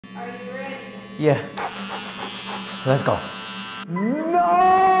Are you ready? Yeah. Let's go. No!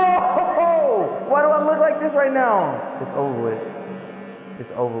 Why do I look like this right now? It's over with.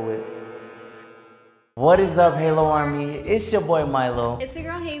 It's over with. What is up, Halo Army? It's your boy Milo. It's your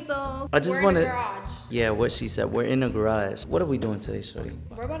girl Hazel. I just We're want in to. the garage. Yeah, what she said. We're in the garage. What are we doing today, shorty?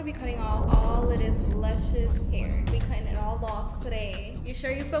 We're about to be cutting off all of this luscious hair. We cutting it all off today. You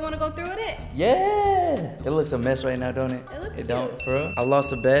sure you still want to go through with it? Yeah. It looks a mess right now, don't it? It looks cute. Don't, for real. I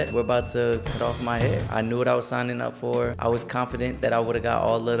lost a bet. We're about to cut off my hair. I knew what I was signing up for. I was confident that I would have got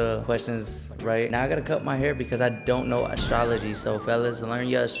all of the questions right. Now I gotta cut my hair because I don't know astrology. So fellas, learn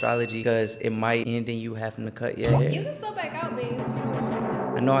your astrology because it might end in you having to cut your hair. You can still back out, babe, if you don't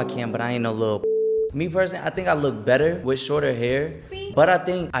want I know I can, but I ain't no little. Me personally, I think I look better with shorter hair. See? But I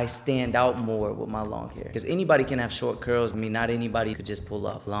think I stand out more with my long hair. Because anybody can have short curls. I mean, not anybody could just pull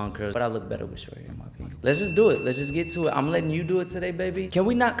off long curls. But I look better with short hair, in my opinion. Let's just do it. Let's just get to it. I'm letting you do it today, baby. Can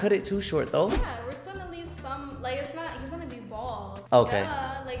we not cut it too short, though? Yeah, we're still gonna leave some, like, it's not, he's gonna be bald. Okay.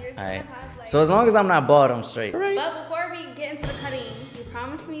 Yeah, like, you're still gonna have, like. So as long as I'm not bald, I'm straight. Right. But before we get into the cutting, you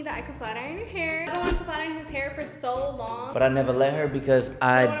promised me that I could flat iron your hair. I wanted to flat iron his hair for so long. But I never let her because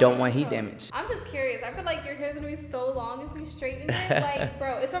I don't want heat damage. I'm just curious. I feel like your hair's gonna be so long if we straighten it. Like,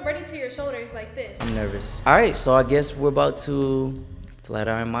 bro, it's already to your shoulders like this. I'm nervous. All right, so I guess we're about to flat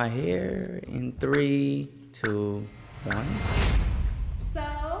iron my hair in 3, 2, 1. So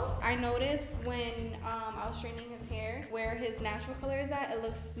I noticed when I was straightening his hair, where his natural color is at, it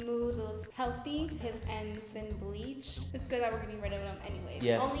looks smooth, it looks healthy. His end's been bleached. It's good that we're getting rid of them anyway.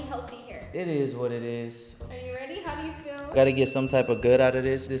 Yeah. Only healthy hair. It is what it is. Are you ready? How do you feel? Gotta get some type of good out of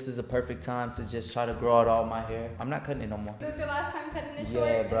this. This is a perfect time to just try to grow out all my hair. I'm not cutting it no more. This is your last time cutting it short,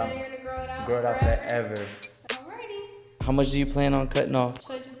 Yeah, bro. and then you're gonna grow it out. Grow it out forever. Alrighty. How much do you plan on cutting off?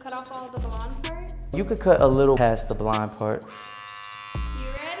 Should I just cut off all the blonde parts? You could cut a little past the blonde parts. You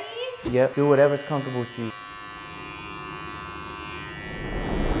ready? Yep, do whatever's comfortable to you.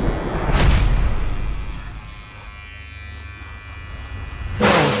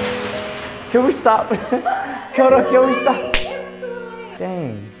 Can we stop? Hold on, can we stop?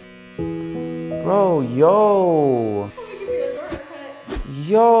 Dang. Bro, yo.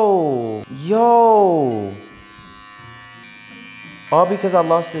 Yo. All because I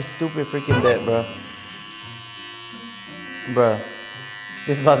lost this stupid freaking bet, bro. Bruh.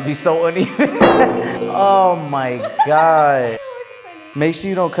 This is about to be so uneven. Oh my God. Make sure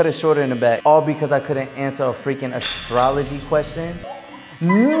you don't cut it shorter in the back. All because I couldn't answer a freaking astrology question.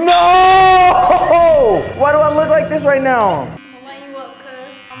 No! Why do I look like this right now? I'm gonna line you up, cuz.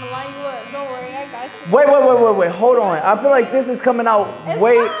 I'm gonna line you up. Don't worry, I got you. Wait. Hold on. I feel like this is coming out It's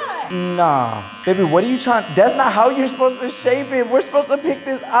not. Nah. Baby, what are you trying? That's not how you're supposed to shape it. We're supposed to pick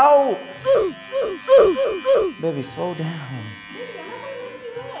this out. Baby, slow down. Baby, I'm not gonna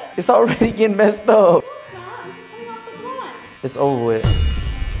mess you up. It's already getting messed up. It's not. I'm just cutting off the blonde. It's over with.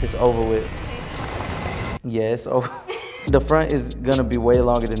 It's over with. Yeah, it's over. The front is gonna be way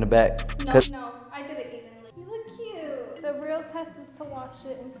longer than the back. No, I did it evenly. You look cute. The real test is to wash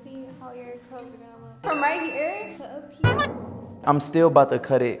it and see how your curls are gonna look. From right here to up here. I'm still about to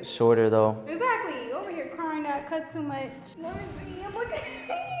cut it shorter though. Exactly. You over here crying that I cut too much. Let me see. I'm looking.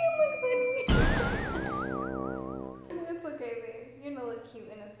 You look funny. It's okay, babe. You're gonna look cute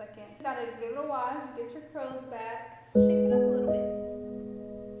in a second. You gotta give it a wash, get your curls back, shape it up a little bit.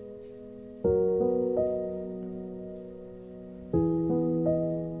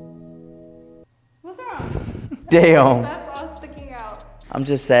 What's wrong? Damn. That's all sticking out. I'm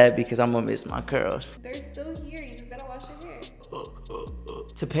just sad because I'm gonna miss my curls. They're still here. You just gotta wash your hair.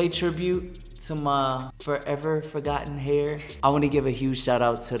 To pay tribute to my forever forgotten hair, I want to give a huge shout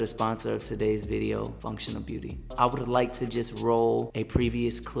out to the sponsor of today's video, Functional Beauty. I would like to just roll a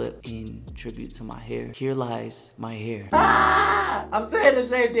previous clip in tribute to my hair. Here lies my hair. I'm saying the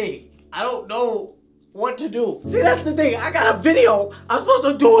same thing. I don't know what to do. See, that's the thing. I got a video. I'm supposed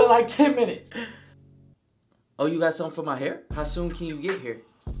to do it in like 10 minutes. Oh, you got something for my hair? How soon can you get here?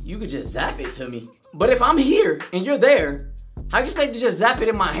 You could just zap it to me. But if I'm here and you're there, how you expect to just zap it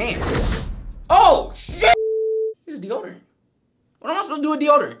in my hand? Oh, shit! This is deodorant. What am I supposed to do with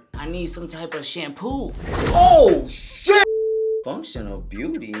deodorant? I need some type of shampoo. Oh, shit! Functional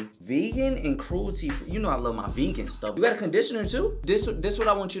Beauty, vegan and cruelty free. You know I love my vegan stuff. You got a conditioner too? This what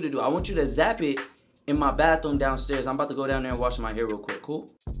I want you to do. I want you to zap it in my bathroom downstairs. I'm about to go down there and wash my hair real quick, cool?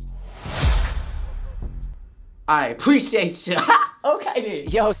 I appreciate you. Okay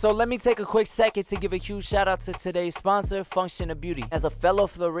then. Yo, so let me take a quick second to give a huge shout out to today's sponsor, Functional Beauty. As a fellow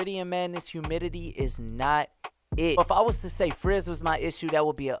Floridian man, this humidity is not it. If I was to say frizz was my issue, that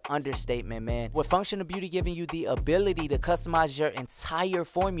would be an understatement, man. With Functional Beauty giving you the ability to customize your entire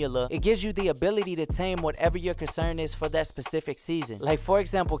formula, it gives you the ability to tame whatever your concern is for that specific season. Like, for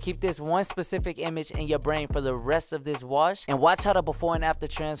example, keep this one specific image in your brain for the rest of this wash and watch how the before and after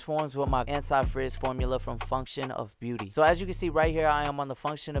transforms with my anti-frizz formula from Function of Beauty. So as you can see right here, I am on the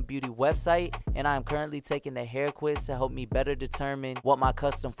Function of Beauty website, and I am currently taking the hair quiz to help me better determine what my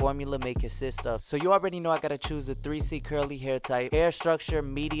custom formula may consist of. So you already know I gotta choose the 3C curly hair type, hair structure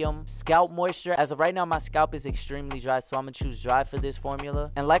medium, scalp moisture. As of right now, my scalp is extremely dry, so I'm gonna choose dry for this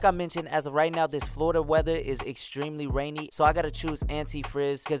formula. And like I mentioned, as of right now, this Florida weather is extremely rainy, so I gotta choose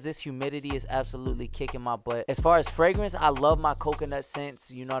anti-frizz because this humidity is absolutely kicking my butt. As far as fragrance, I love my coconut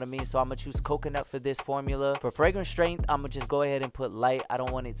scents, you know what I mean? So I'm gonna choose coconut for this formula. For fragrance strength, I'm gonna just go ahead and put light. I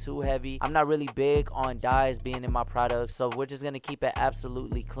don't want it too heavy. I'm not really big on dyes being in my products, so we're just gonna keep it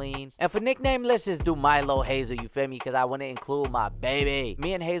absolutely clean. And for nickname, let's just do Milo Hazel, you feel me? Because I want to include my baby.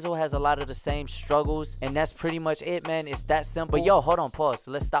 Me and Hazel has a lot of the same struggles, and that's pretty much it, man. It's that simple. But yo, hold on, pause.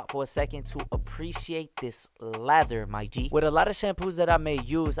 So let's stop for a second to appreciate this lather, my G. With a lot of shampoos that I may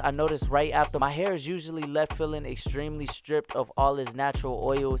use, I notice right after, my hair is usually left feeling extremely stripped of all its natural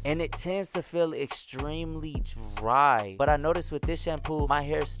oils, and it tends to feel extremely dry. But I noticed with this shampoo, my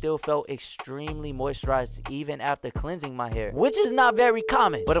hair still felt extremely moisturized even after cleansing my hair, which is not very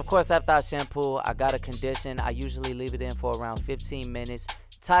common. But of course, after I shampoo, I gotta condition. I usually leave it in for around 15 minutes.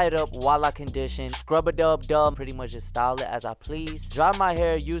 Tie it up while I condition, scrub a dub, pretty much just style it as I please. Dry my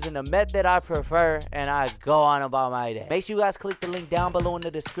hair using the method I prefer, and I go on about my day. Make sure you guys click the link down below in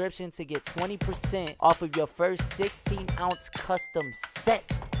the description to get 20% off of your first 16-ounce custom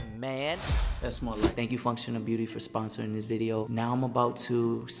set, man. That's more like. Thank you, Functional Beauty, for sponsoring this video. Now I'm about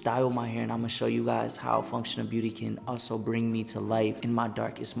to style my hair, and I'm gonna show you guys how Functional Beauty can also bring me to life in my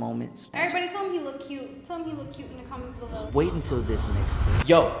darkest moments. Everybody tell him he look cute. Tell him he look cute in the comments below. Wait until this next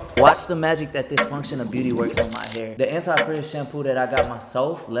video. Yo, watch the magic that this Function of Beauty works on my hair. The anti-frizz shampoo that I got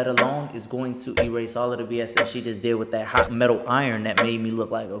myself, let alone, is going to erase all of the BS that she just did with that hot metal iron that made me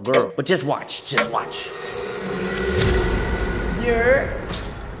look like a girl. But just watch, just watch.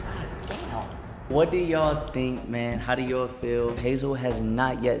 What do y'all think, man? How do y'all feel? Hazel has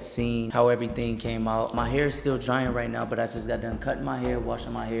not yet seen how everything came out. My hair is still drying right now, but I just got done cutting my hair,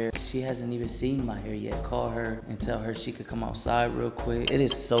 washing my hair. She hasn't even seen my hair yet. Call her and tell her she could come outside real quick. It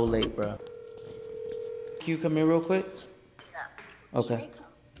is so late, bro. Can you come here real quick? Yeah. Okay.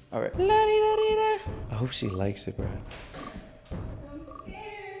 All right. I hope she likes it, bro. I'm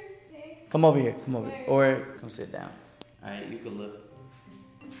scared. Come over here. Come over here. Or come sit down. All right, you can look.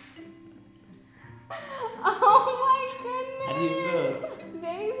 Oh my goodness. How do you feel?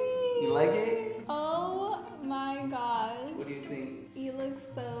 Baby. You like it? Oh my gosh. What do you think? You look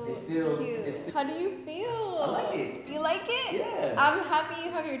so cute. How do you feel? I like it. You like it? Yeah. I'm happy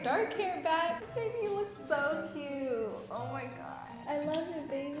you have your dark hair back. Baby, you look so cute. Oh my god. I love it,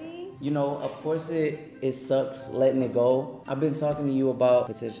 baby. You know, of course it sucks letting it go. I've been talking to you about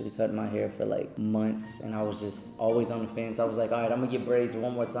potentially cutting my hair for like months, and I was just always on the fence. I was like, all right, I'm gonna get braids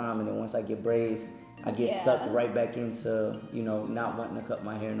one more time, and then once I get braids, I get sucked right back into, you know, not wanting to cut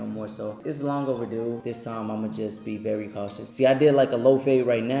my hair no more. So it's long overdue. This time I'm gonna just be very cautious. See, I did like a low fade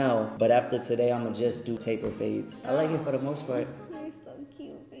right now, but after today I'm gonna just do taper fades. I like it for the most part. You're so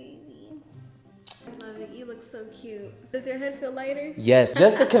cute, baby. I love it. You look so cute. Does your head feel lighter? Yes,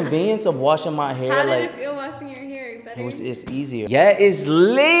 just the convenience of washing my hair. How did like, it feel washing your hair? Better? It's easier. Yeah, it's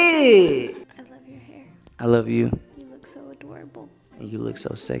lit. I love your hair. I love you. You look so adorable. And you look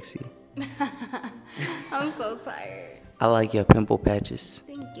so sexy. I'm so tired. I like your pimple patches.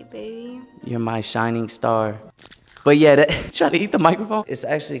 Thank you, baby. You're my shining star. But yeah, try to eat the microphone. It's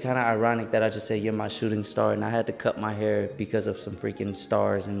actually kind of ironic that I just said you're my shooting star, and I had to cut my hair because of some freaking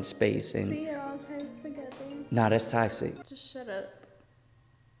stars in space. And See, it all ties together. nah, that's toxic. Just shut up.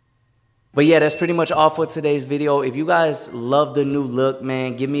 But yeah, that's pretty much all for today's video. If you guys love the new look,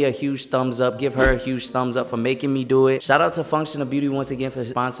 man, give me a huge thumbs up. Give her a huge thumbs up for making me do it. Shout out to Function of Beauty once again for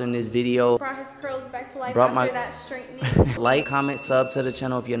sponsoring this video. Brought his curls back to life Brought after that straightening. Like, comment, sub to the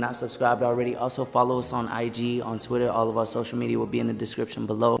channel if you're not subscribed already. Also follow us on IG, on Twitter. All of our social media will be in the description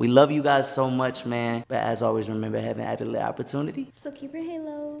below. We love you guys so much, man. But as always, remember, heaven added a little opportunity. So keep your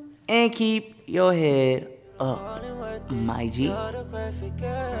halos. And keep your head up, my G.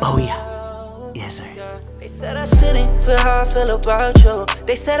 Oh yeah. Yes, sir. They said I shouldn't feel how I feel about you.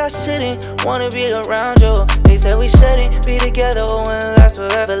 They said I shouldn't wanna be around you. They said we shouldn't be together when it lasts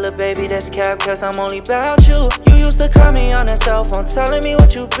forever. Little baby, that's cap, cause I'm only about you. You used to call me on that cell phone, telling me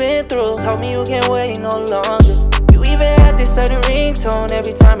what you've been through. Told me you can't wait no longer. You You even had this certain ringtone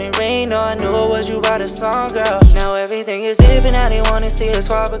every time it rained. Oh, I knew it was you by the song, girl. Now everything is different, now they wanna see us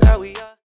fall, but girl, we are.